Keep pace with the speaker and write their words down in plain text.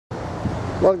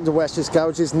Welcome to West's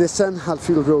Garages, Nissan,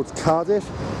 Hadfield Road, Cardiff.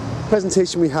 The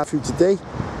presentation we have for you today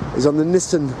is on the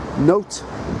Nissan Note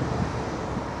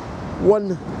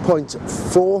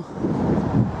 1.4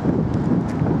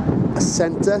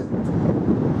 Acenta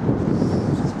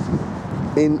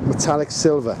in metallic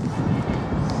silver.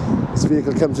 This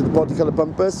vehicle comes with the body colour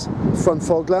bumpers, front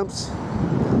fog lamps,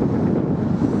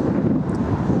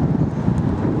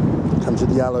 comes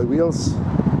with the alloy wheels,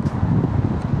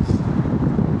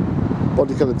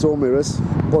 body colour door mirrors,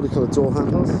 body colour door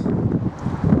handles,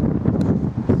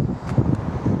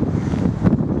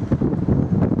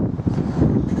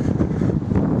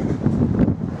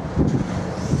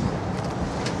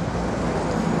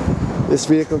 this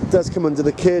vehicle does come under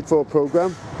the Cared For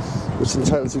programme, which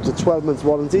entitles you to 12 months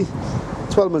warranty,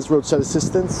 12 months roadside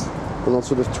assistance, and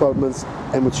also the 12 months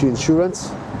MOT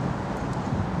insurance.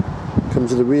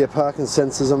 Comes with the rear parking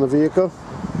sensors on the vehicle.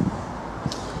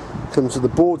 Comes with the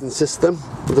boarding system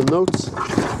with the notes.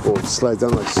 Board slide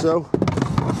down like so.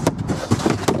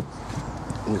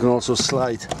 And you can also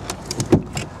slide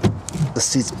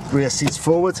the rear seats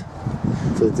forward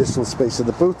for additional space at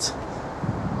the boot.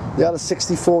 There are the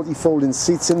 60/40 folding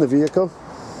seats in the vehicle.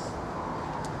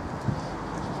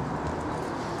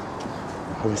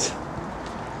 Right.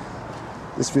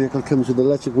 This vehicle comes with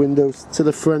electric windows to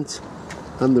the front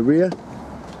and the rear.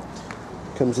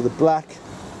 Comes with a black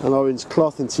and orange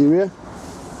cloth interior,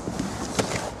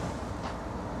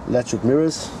 electric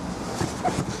mirrors,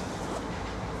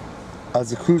 has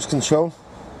the cruise control,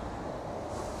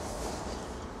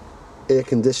 air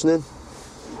conditioning,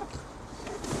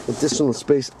 additional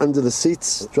space under the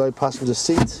seats, drive passenger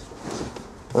seat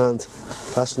and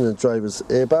passenger and driver's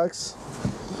airbags.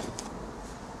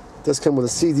 It does come with a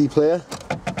CD player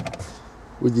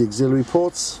with the auxiliary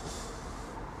ports,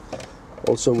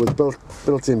 also with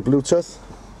built-in Bluetooth.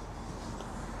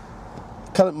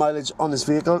 Current mileage on this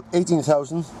vehicle,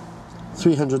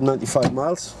 18,395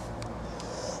 miles.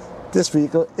 This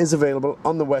vehicle is available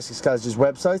on the West's Garages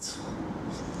website.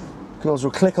 You can also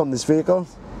click on this vehicle.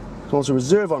 You can also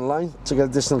reserve online to get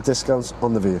additional discounts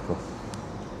on the vehicle.